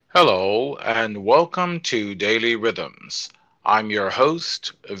Hello, and welcome to Daily Rhythms. I'm your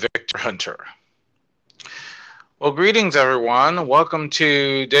host, Victor Hunter. Well, greetings, everyone. Welcome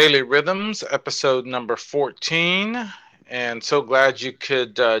to Daily Rhythms, episode number 14. And so glad you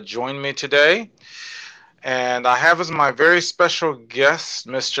could join me today. And I have as my very special guest,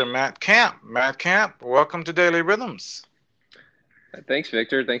 Mr. Matt Camp. Matt Camp, welcome to Daily Rhythms. Thanks,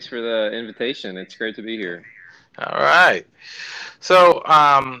 Victor. Thanks for the invitation. It's great to be here. All right. So,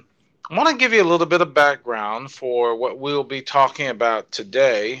 I want to give you a little bit of background for what we'll be talking about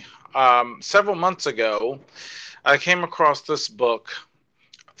today. Several months ago, I came across this book,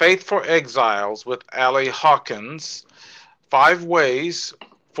 Faith for Exiles, with Ali Hawkins, Five Ways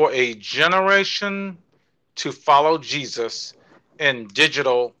for a Generation to Follow Jesus in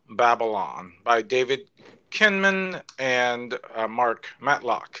Digital Babylon by David Kinman and Mark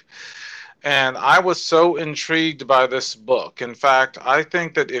Matlock. And I was so intrigued by this book. In fact, I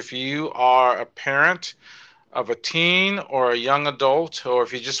think that if you are a parent of a teen or a young adult, or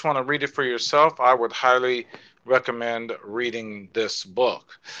if you just want to read it for yourself, I would highly recommend reading this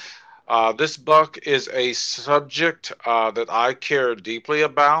book. This book is a subject that I care deeply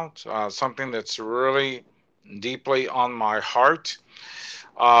about, something that's really deeply on my heart.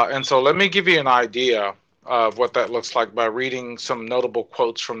 And so let me give you an idea of what that looks like by reading some notable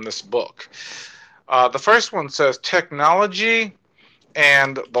quotes from this book. The first one says, technology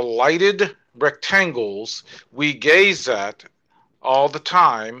and the lighted rectangles we gaze at all the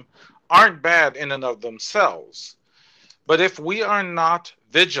time aren't bad in and of themselves. But if we are not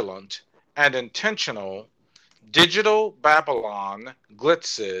vigilant and intentional, digital Babylon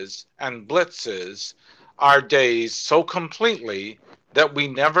glitzes and blitzes our days so completely that we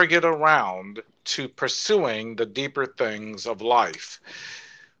never get around to pursuing the deeper things of life.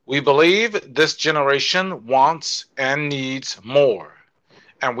 We believe this generation wants and needs more.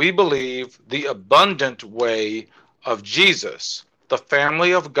 And we believe the abundant way of Jesus, the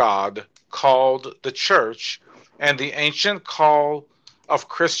family of God called the church, and the ancient call of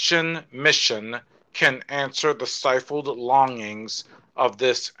Christian mission can answer the stifled longings of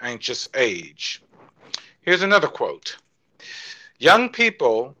this anxious age. Here's another quote. Young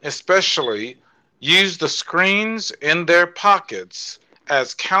people, especially, use the screens in their pockets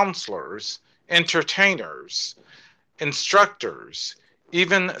as counselors, entertainers, instructors,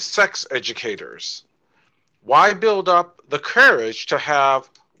 even sex educators. Why build up the courage to have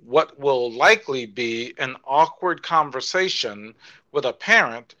what will likely be an awkward conversation with a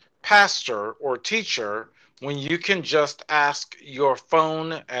parent, pastor, or teacher when you can just ask your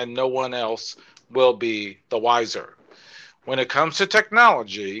phone and no one else will be the wiser? When it comes to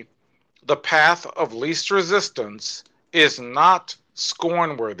technology, the path of least resistance is not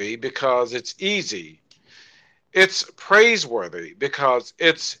scorn-worthy because it's easy. It's praiseworthy because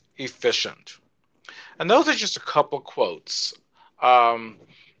it's efficient. And those are just a couple quotes um,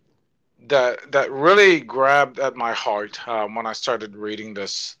 that really grabbed at my heart when I started reading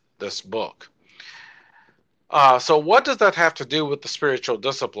this book. So what does that have to do with the spiritual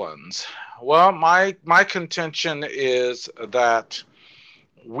disciplines? Well, my contention is that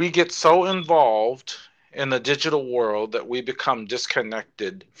we get so involved in the digital world that we become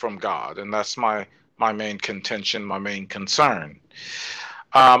disconnected from God, and that's my main contention, my main concern.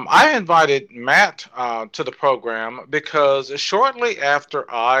 I invited Matt to the program because shortly after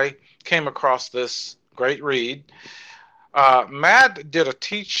I came across this great read, Matt did a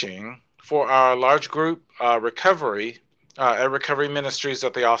teaching for our large group recovery at Recovery Ministries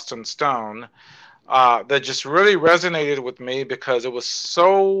at the Austin Stone that just really resonated with me because it was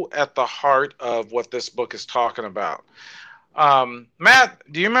so at the heart of what this book is talking about. Matt,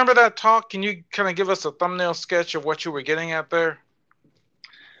 do you remember that talk? Can you kind of give us a thumbnail sketch of what you were getting at there?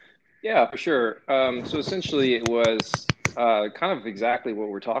 Yeah, for sure. So essentially, it was kind of exactly what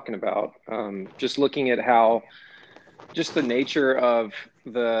we're talking about. Just looking at how just the nature of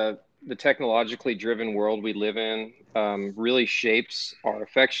the technologically driven world we live in really shapes our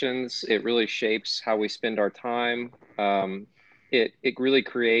affections. It really shapes how we spend our time. It really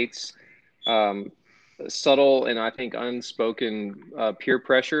creates um, subtle and I think unspoken peer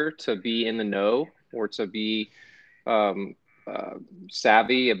pressure to be in the know or to be um, uh,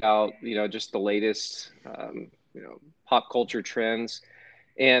 savvy about just the latest pop culture trends.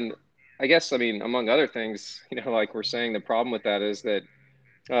 And I guess, I mean, among other things, like we're saying, the problem with that is that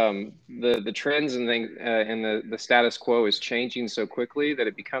the trends and things and the status quo is changing so quickly that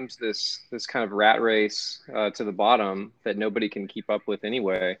it becomes this kind of rat race to the bottom that nobody can keep up with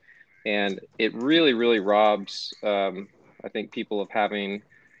anyway, and it really robs I think people of having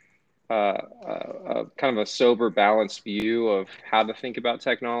kind of a sober, balanced view of how to think about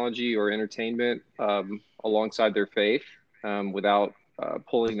technology or entertainment alongside their faith without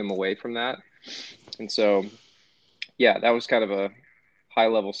pulling them away from that. And so, yeah, that was kind of a high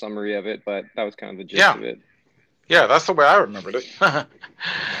level summary of it, but that was kind of the gist Yeah, of it. yeah, that's the way I remembered it.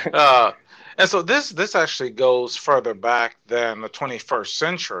 uh, and so this actually goes further back than the 21st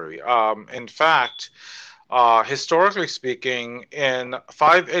century. In fact, historically speaking, in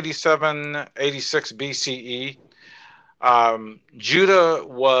 587, 86 BCE, Judah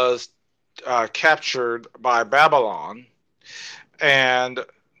was captured by Babylon, and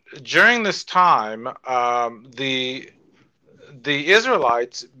during this time, the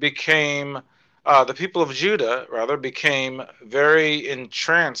Israelites became the people of Judah rather became very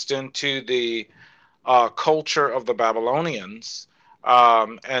entranced into the culture of the Babylonians.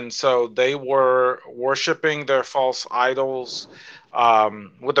 And so they were worshiping their false idols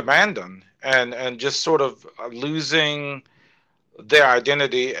with abandon and just sort of losing their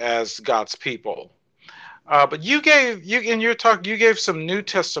identity as God's people. But you in your talk you gave some New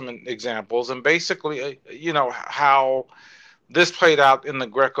Testament examples and basically how this played out in the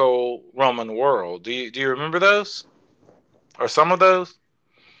Greco-Roman world. Do you remember those or some of those?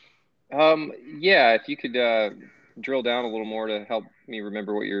 Yeah, if you could drill down a little more to help me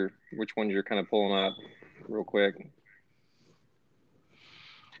remember which ones you're kind of pulling up real quick.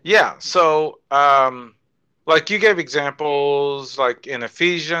 Yeah. So, like you gave examples like in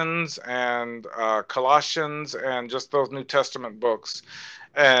Ephesians and Colossians and just those New Testament books,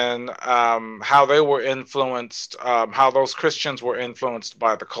 and how they were influenced, how those Christians were influenced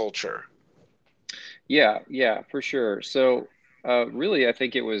by the culture. Yeah, for sure. So, really, I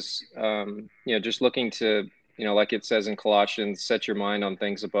think it was, just looking to, like it says in Colossians, set your mind on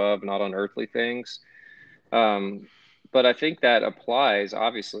things above, not on earthly things. Um, but I think that applies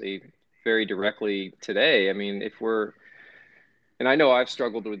obviously very directly today. I mean, and I know I've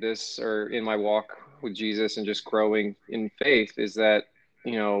struggled with this or in my walk with Jesus and just growing in faith is that,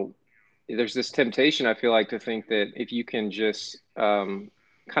 you know, there's this temptation I feel like to think that if you can just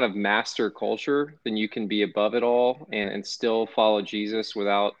kind of master culture, then you can be above it all and still follow Jesus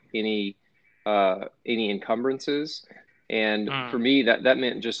without any encumbrances. And for Mm, me, that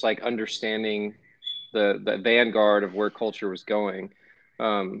meant just like understanding the vanguard of where culture was going.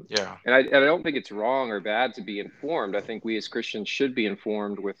 Um, yeah. and I don't think it's wrong or bad to be informed. I think we as Christians should be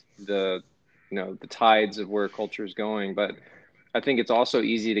informed with the tides of where culture is going. But I think it's also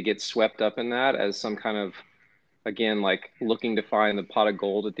easy to get swept up in that as some kind of, again, like looking to find the pot of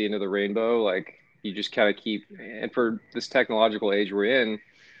gold at the end of the rainbow. Like you just kind of keep, and for this technological age we're in,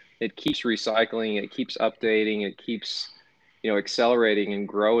 it keeps recycling, it keeps updating, it keeps, accelerating and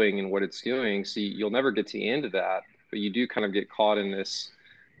growing in what it's doing. So you'll never get to the end of that, but you do kind of get caught in this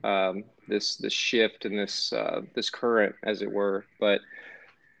shift and this current, as it were. But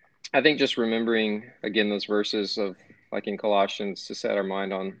I think just remembering again those verses of like in Colossians to set our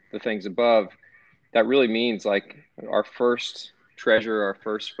mind on the things above, that really means like our first treasure, our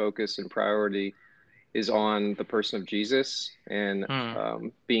first focus and priority is on the person of Jesus and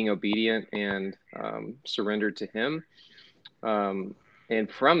Mm, being obedient and surrendered to Him. Um, and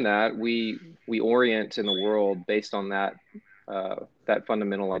from that, we orient in the world based on that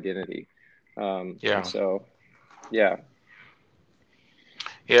fundamental identity. And yeah. so, yeah.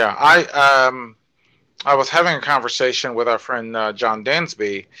 Yeah. I was having a conversation with our friend John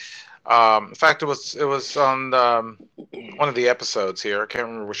Dansby. In fact, it was on one of the episodes here. I can't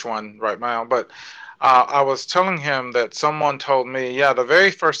remember which one right now, but I was telling him that someone told me, yeah, the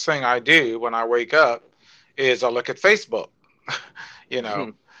very first thing I do when I wake up is I look at Facebook, you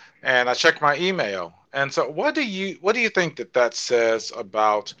know, and I check my email. And so, what do you think that says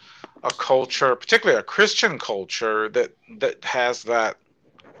about a culture, particularly a Christian culture that has that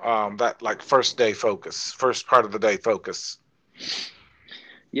like first part of the day focus?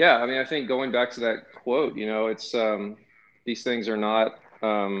 Yeah, I mean, I think going back to that quote, it's these things are not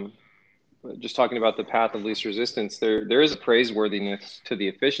just talking about the path of least resistance. There is a praiseworthiness to the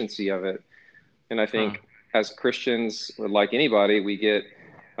efficiency of it, and I Hmm. think as Christians, like anybody, we get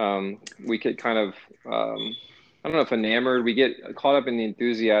kind of I don't know if enamored. We get caught up in the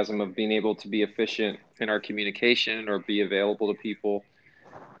enthusiasm of being able to be efficient in our communication or be available to people,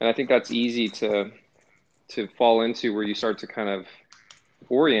 and I think that's easy to fall into where you start to kind of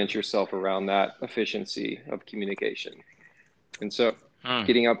orient yourself around that efficiency of communication. And so Hmm.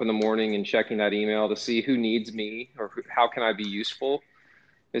 getting up in the morning and checking that email to see who needs me or how can I be useful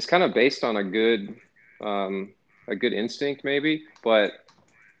is kind of based on um, a good instinct maybe. But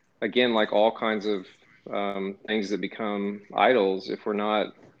again, like all kinds of things that become idols, if we're not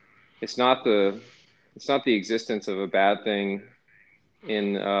it's not the it's not the existence of a bad thing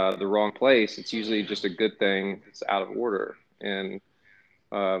in the wrong place. It's usually just a good thing that's out of order. And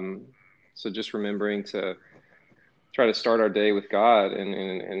um, so just remembering to try to start our day with God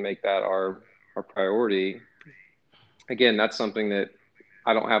and make that our priority. Again, that's something that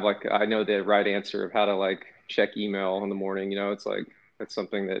I don't have, like, I know the right answer of how to like check email in the morning. It's like that's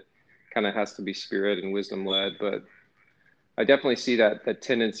something that kind of has to be spirit and wisdom led. But I definitely see that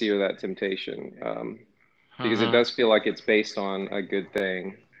tendency or that temptation, because it Hmm. does feel like it's based on a good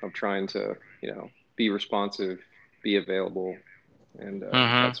thing of trying to, be responsive, be available, and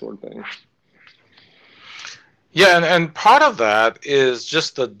Hmm. that sort of thing. Yeah, and part of that is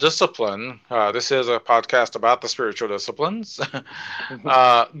just the discipline. This is a podcast about the spiritual disciplines,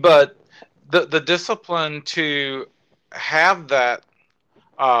 but the discipline to have that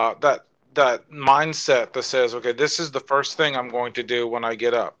that mindset that says, okay, this is the first thing I'm going to do when I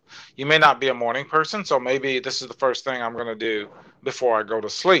get up. You may not be a morning person, so maybe this is the first thing I'm going to do before I go to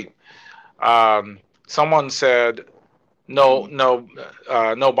sleep. Someone said, no, no,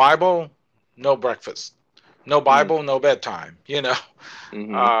 no Bible, no breakfast. No Bible, no bedtime.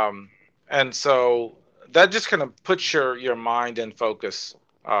 Mm-hmm. Um, and so that just kind of puts your mind in focus.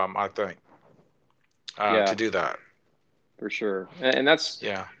 I think to Yeah, do that. for sure. And that's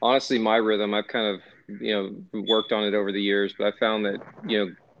Yeah. honestly my rhythm. I've kind of, worked on it over the years, but I found that,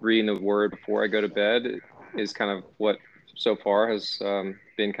 reading the word before I go to bed is kind of what so far has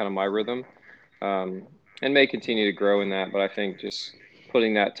been kind of my rhythm, um, and may continue to grow in that. But I think just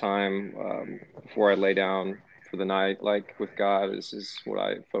putting that time before I lay down for the night, like with God, is what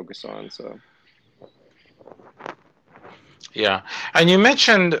I focus on. So, Yeah, and you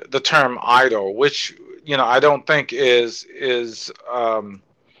mentioned the term idol, which I don't think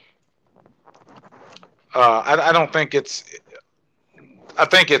I don't think I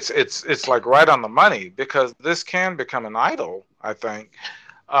think it's like right on the money because this can become an idol. I think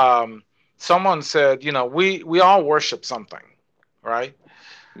um, someone said, we all worship something, right?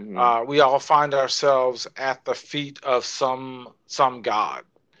 hmm We all find ourselves at the feet of some god,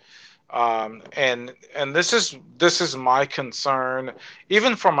 and this is my concern,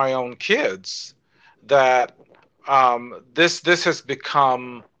 even for my own kids, that this has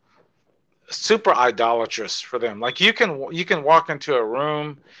become super idolatrous for them. Like you can walk into a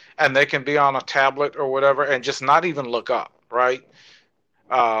room and they can be on a tablet or whatever and just not even look up, right?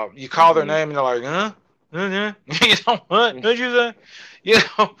 You call their hmm name and they're like, huh? Huh? You know what? What'd you say? You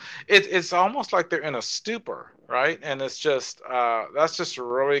know, it's almost like they're in a stupor, right? And it's just that's just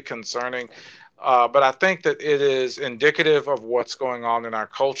really concerning. But I think that it is indicative of what's going on in our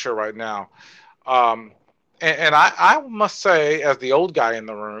culture right now. Um, and I must say, as the old guy in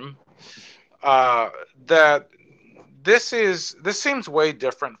the room, uh, that this seems way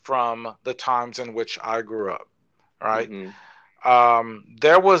different from the times in which I grew up, right? hmm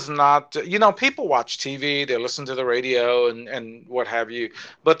There was not, people watch TV, they listen to the radio and what have you,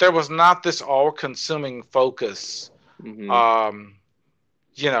 but there was not this all-consuming focus. hmm Um,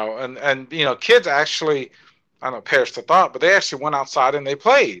 and kids actually, I don't know, perish the thought, but they actually went outside and they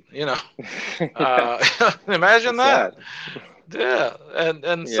played. Yeah, Uh, imagine it's that. sad. Yeah,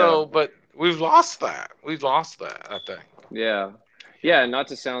 and Yeah. so, but we've lost that. We've lost that, I think. Yeah. Yeah, and not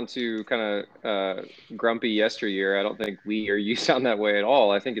to sound too kind of grumpy yesteryear, I don't think we or you sound that way at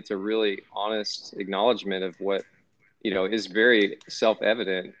all. I think it's a really honest acknowledgement of what, is very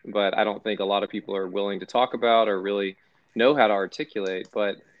self-evident, but I don't think a lot of people are willing to talk about or really know how to articulate.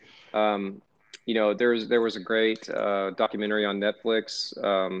 But um, there was a great documentary on Netflix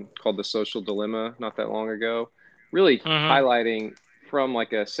called The Social Dilemma not that long ago, really Hmm. highlighting from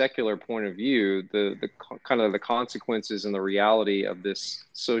like a secular point of view the kind of the consequences and the reality of this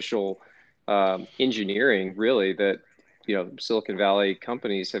social engineering, really, that Silicon Valley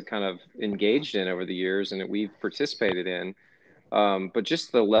companies have kind of engaged in over the years and that we've participated in. But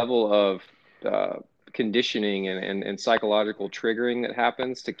just the level of uh, conditioning and psychological triggering that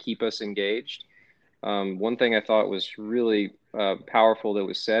happens to keep us engaged. One thing I thought was really powerful that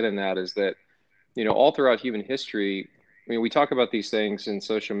was said in that is that, all throughout human history, I mean, we talk about these things in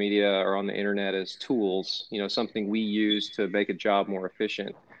social media or on the internet as tools, something we use to make a job more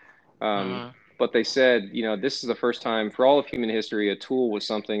efficient. Um, Hmm. but they said, this is the first time for all of human history, a tool was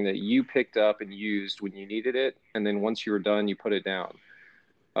something that you picked up and used when you needed it. And then once you were done, you put it down.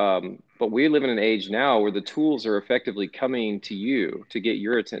 But we live in an age now where the tools are effectively coming to you to get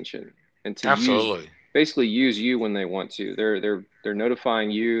your attention and to use Absolutely. basically use you when they want to. They're notifying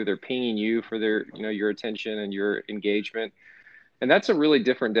you, they're pinging you for their your attention and your engagement, and that's a really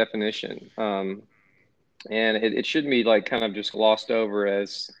different definition. And it shouldn't be like kind of just glossed over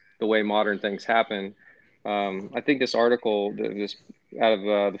as the way modern things happen. I think this article, this out of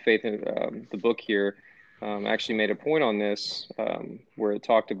the Faith in the book here, actually made a point on this, where it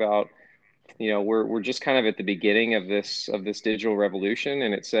talked about, we're just kind of at the beginning of this digital revolution,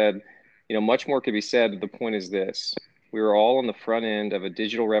 and it said, much more could be said, but the point is this: we are all on the front end of a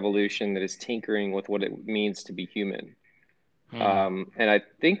digital revolution that is tinkering with what it means to be human. And I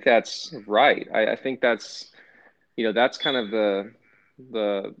think that's right. I think that's, that's kind of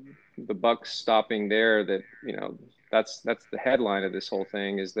the buck stopping there. That, that's the headline of this whole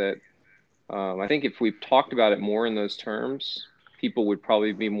thing, is that I think if we talked about it more in those terms, people would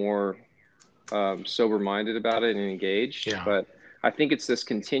probably be more sober-minded about it and engaged. Yeah. But I think it's this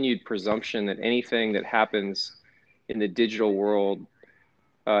continued presumption that anything that happens in the digital world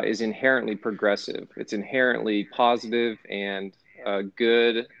is inherently progressive. It's inherently positive and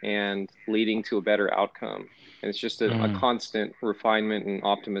good and leading to a better outcome. And it's just a constant refinement and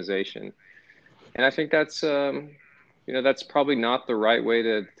optimization. And I think that's, that's probably not the right way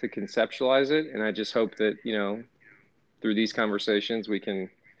to conceptualize it. And I just hope that, through these conversations, we can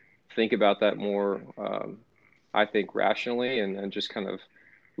think about that more, I think, rationally, and just kind of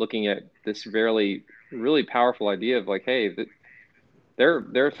looking at this really, really powerful idea of like, hey, there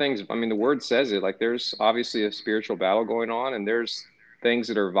are things, I mean, the word says it, like there's obviously a spiritual battle going on, and there's things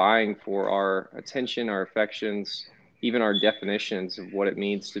that are vying for our attention, our affections, even our definitions of what it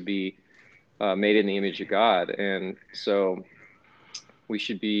means to be made in the image of God. And so we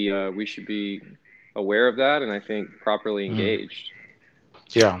should be aware of that, and I think properly engaged.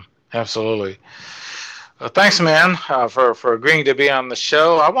 Yeah, absolutely. Thanks, man, for agreeing to be on the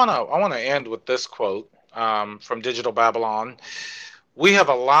show. I wanna end with this quote from Digital Babylon. We have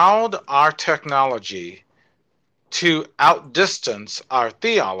allowed our technology to outdistance our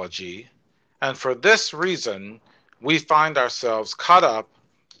theology, and for this reason, we find ourselves caught up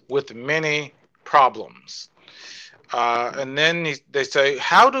with many problems. And then they say,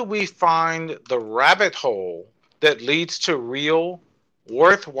 how do we find the rabbit hole that leads to real,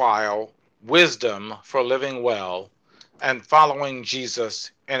 worthwhile wisdom for living well and following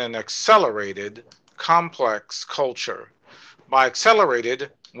Jesus in an accelerated, complex culture? By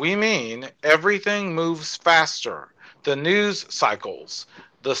accelerated, we mean everything moves faster. The news cycles,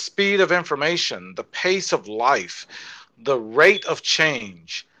 the speed of information, the pace of life, the rate of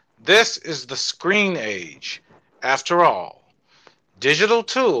change. This is the screen age. After all, digital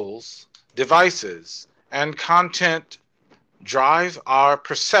tools, devices, and content drive our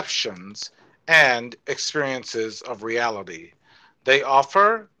perceptions and experiences of reality. They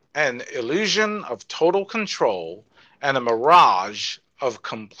offer an illusion of total control and a mirage of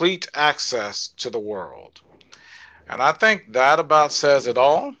complete access to the world. And I think that about says it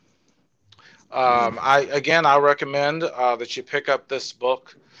all. I recommend that you pick up this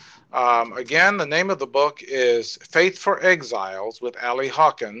book. Again, the name of the book is Faith for Exiles with Ali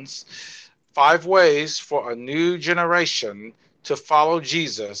Hawkins, 5 Ways for a New Generation to Follow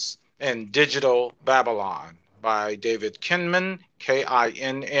Jesus in Digital Babylon by David Kinman,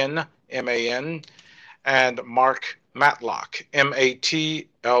 Kinnman, and Mark Matlock, Matlock.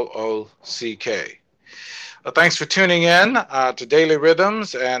 Thanks for tuning in to Daily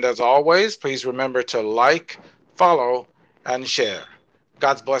Rhythms, and as always, please remember to like, follow, and share.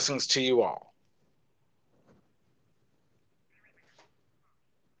 God's blessings to you all.